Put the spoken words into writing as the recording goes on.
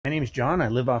name is John. I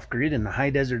live off-grid in the high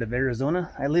desert of Arizona.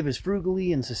 I live as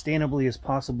frugally and sustainably as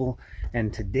possible,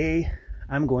 and today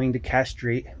I'm going to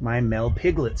castrate my male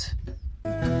piglets.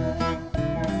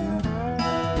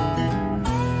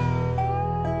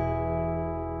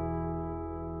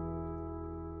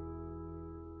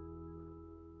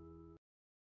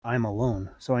 I'm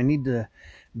alone, so I need to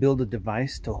build a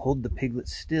device to hold the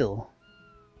piglets still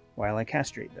while I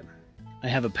castrate them. I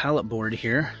have a pallet board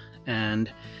here, and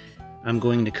I'm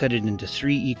going to cut it into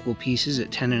 3 equal pieces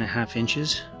at 10.5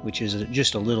 inches, which is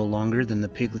just a little longer than the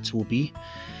piglets will be.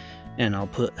 And I'll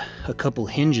put a couple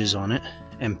hinges on it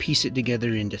and piece it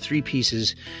together into 3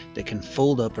 pieces that can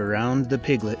fold up around the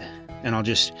piglet. And I'll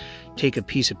just take a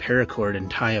piece of paracord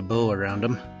and tie a bow around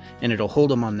them, and it'll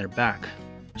hold them on their back.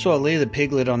 So I'll lay the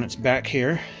piglet on its back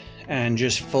here and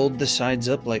just fold the sides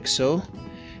up like so.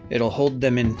 It'll hold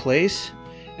them in place.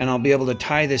 And I'll be able to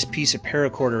tie this piece of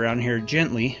paracord around here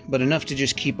gently, but enough to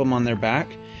just keep them on their back,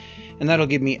 and that'll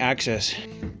give me access.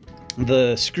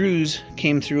 The screws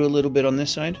came through a little bit on this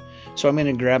side, so I'm going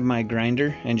to grab my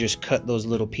grinder and just cut those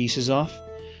little pieces off.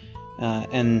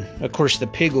 And of course the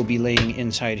pig will be laying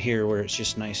inside here where it's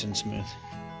just nice and smooth.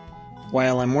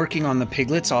 While I'm working on the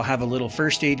piglets, I'll have a little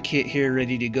first aid kit here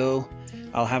ready to go.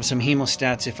 I'll have some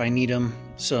hemostats if I need them.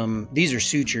 These are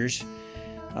sutures.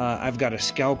 I've got a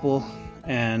scalpel,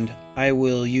 and I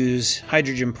will use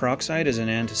hydrogen peroxide as an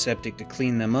antiseptic to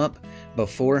clean them up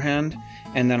beforehand,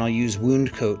 and then I'll use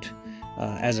wound coat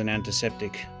as an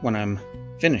antiseptic when I'm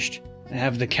finished. I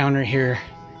have the counter here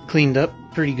cleaned up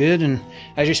pretty good, and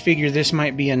I just figure this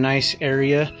might be a nice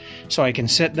area so I can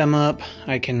set them up.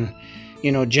 I can,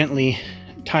 gently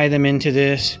tie them into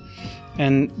this,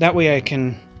 and that way I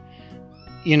can,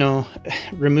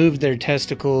 remove their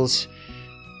testicles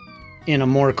in a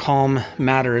more calm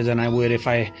manner than I would if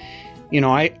I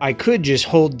could just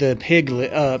hold the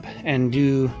piglet up and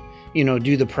do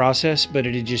the process, but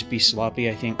it'd just be sloppy,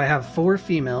 I think. I have 4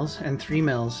 females and 3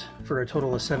 males for a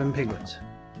total of 7 piglets.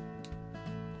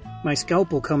 My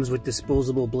scalpel comes with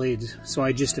disposable blades, so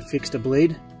I just affixed a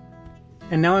blade.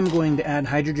 And now I'm going to add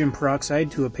hydrogen peroxide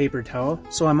to a paper towel,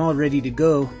 so I'm all ready to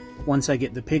go once I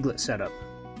get the piglet set up.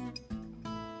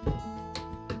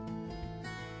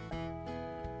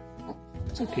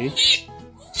 Okay.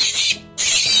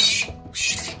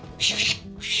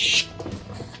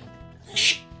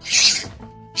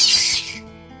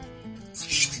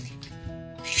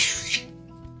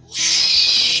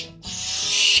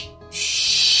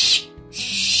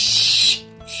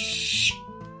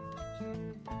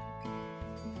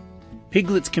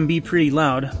 Piglets can be pretty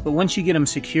loud, but once you get them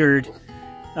secured,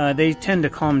 they tend to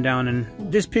calm down,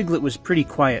 and this piglet was pretty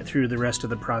quiet through the rest of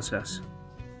the process.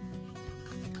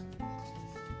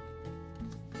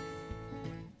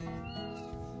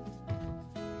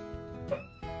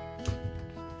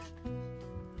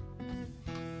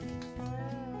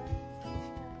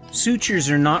 Sutures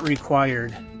are not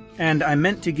required, and I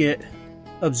meant to get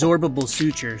absorbable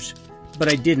sutures, but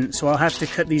I didn't, so I'll have to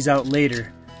cut these out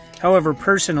later. However,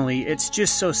 personally, it's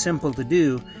just so simple to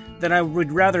do that I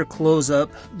would rather close up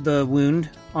the wound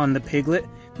on the piglet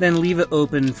than leave it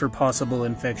open for possible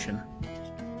infection.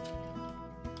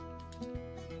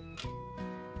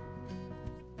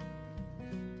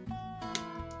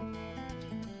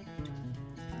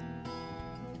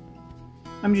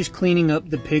 I'm just cleaning up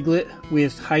the piglet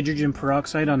with hydrogen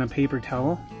peroxide on a paper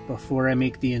towel before I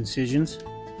make the incisions.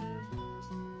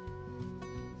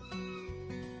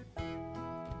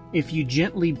 If you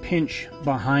gently pinch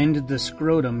behind the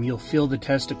scrotum, you'll feel the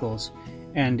testicles,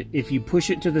 and if you push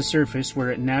it to the surface where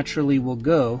it naturally will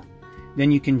go,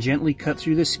 then you can gently cut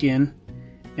through the skin,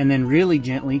 and then really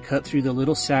gently cut through the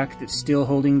little sac that's still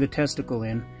holding the testicle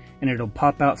in, and it'll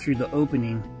pop out through the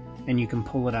opening, and you can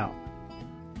pull it out.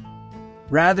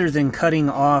 Rather than cutting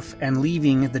off and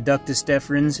leaving the ductus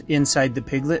deferens inside the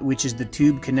piglet, which is the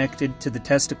tube connected to the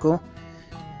testicle,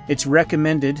 it's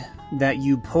recommended that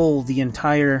you pull the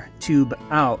entire tube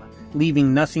out,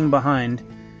 leaving nothing behind,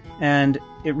 and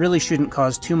it really shouldn't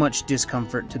cause too much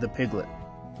discomfort to the piglet.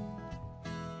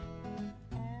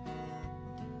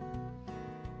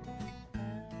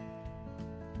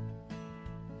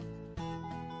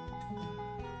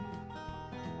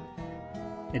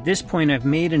 At this point, I've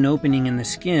made an opening in the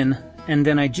skin, and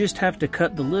then I just have to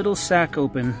cut the little sac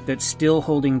open that's still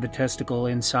holding the testicle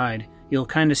inside. You'll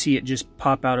kind of see it just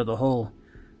pop out of the hole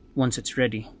once it's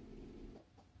ready.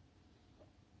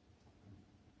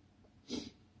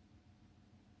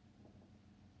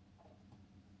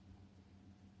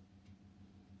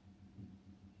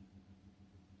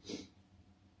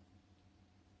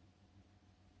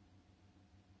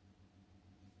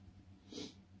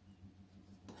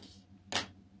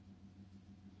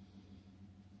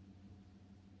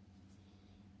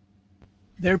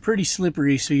 They're pretty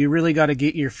slippery, so you really got to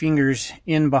get your fingers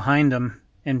in behind them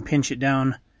and pinch it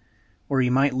down, or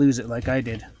you might lose it like I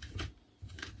did.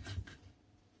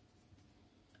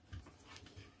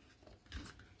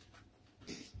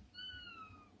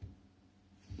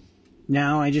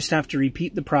 Now I just have to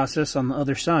repeat the process on the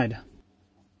other side.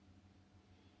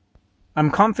 I'm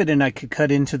confident I could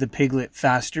cut into the piglet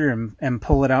faster and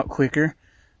pull it out quicker,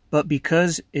 but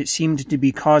because it seemed to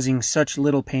be causing such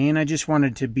little pain, I just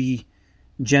wanted to be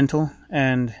gentle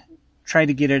and try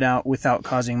to get it out without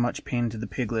causing much pain to the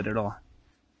piglet at all.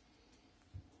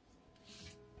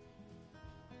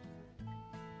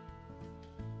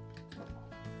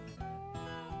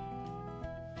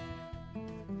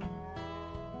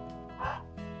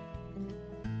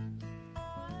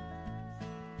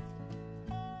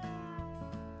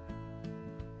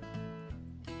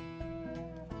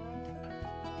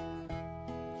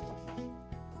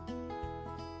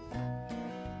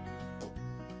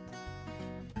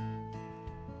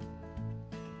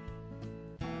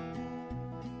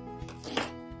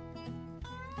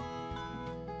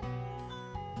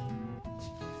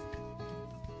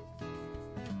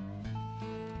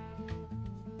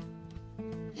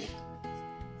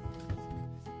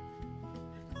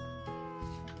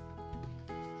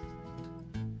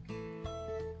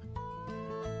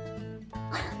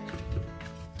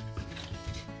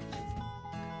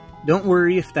 Don't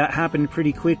worry if that happened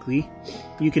pretty quickly.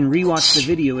 You can rewatch the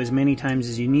video as many times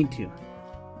as you need to.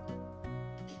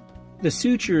 The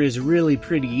suture is really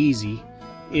pretty easy.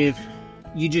 If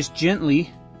you just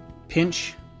gently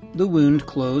pinch the wound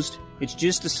closed, it's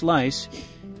just a slice.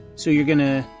 So you're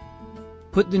gonna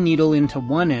put the needle into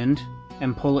one end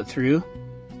and pull it through,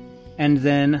 and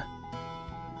then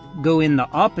go in the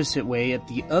opposite way at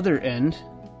the other end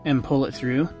and pull it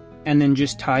through, and then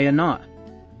just tie a knot.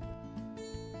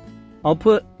 I'll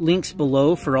put links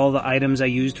below for all the items I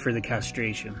used for the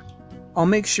castration. I'll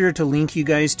make sure to link you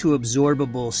guys to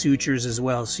absorbable sutures as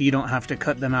well, so you don't have to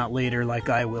cut them out later like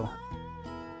I will.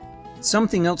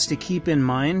 Something else to keep in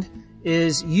mind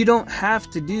is you don't have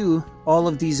to do all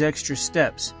of these extra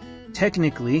steps.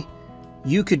 Technically,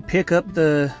 you could pick up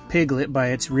the piglet by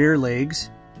its rear legs,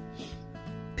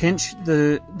 pinch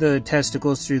the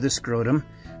testicles through the scrotum,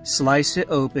 slice it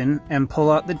open and pull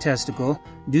out the testicle,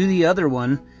 do the other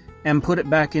one, and put it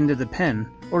back into the pen.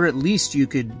 Or at least you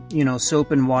could,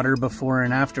 soap and water before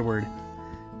and afterward.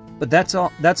 But that's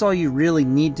all you really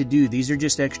need to do. These are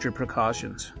just extra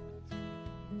precautions.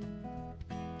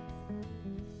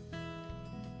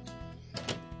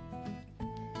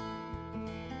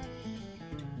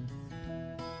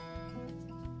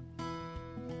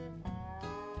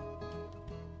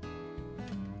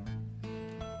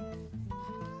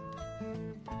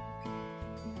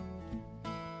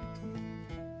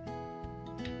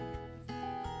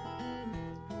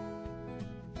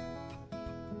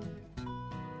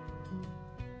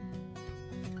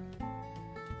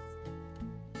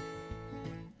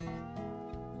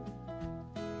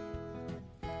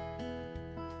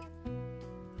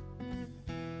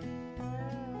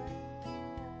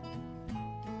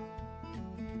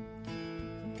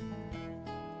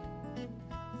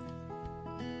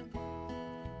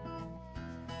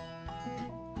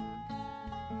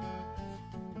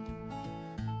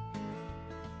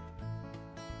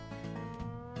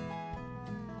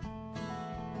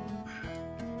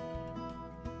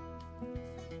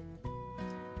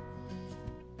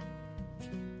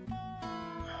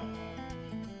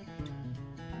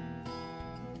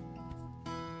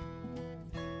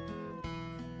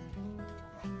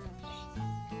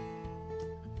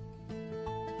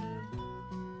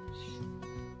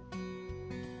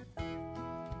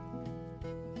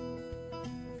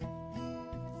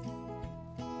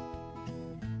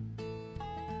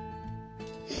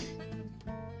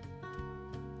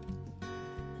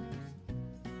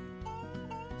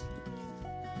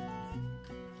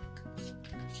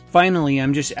 Finally,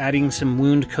 I'm just adding some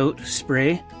wound coat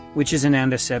spray, which is an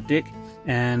antiseptic,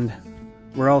 and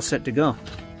we're all set to go.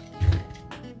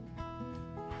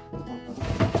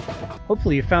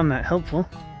 Hopefully you found that helpful.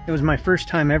 It was my first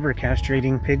time ever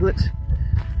castrating piglets,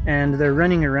 and they're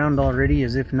running around already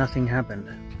as if nothing happened.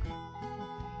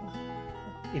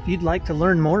 If you'd like to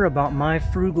learn more about my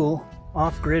frugal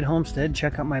off-grid homestead,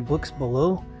 check out my books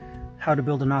below. How to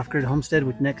Build an Off-Grid Homestead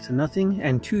with Next to Nothing,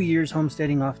 and 2 years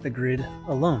homesteading off the grid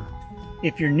alone.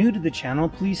 If you're new to the channel,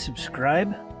 please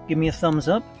subscribe, give me a thumbs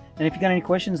up, and if you got any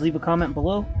questions, leave a comment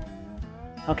below.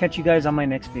 I'll catch you guys on my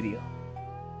next video.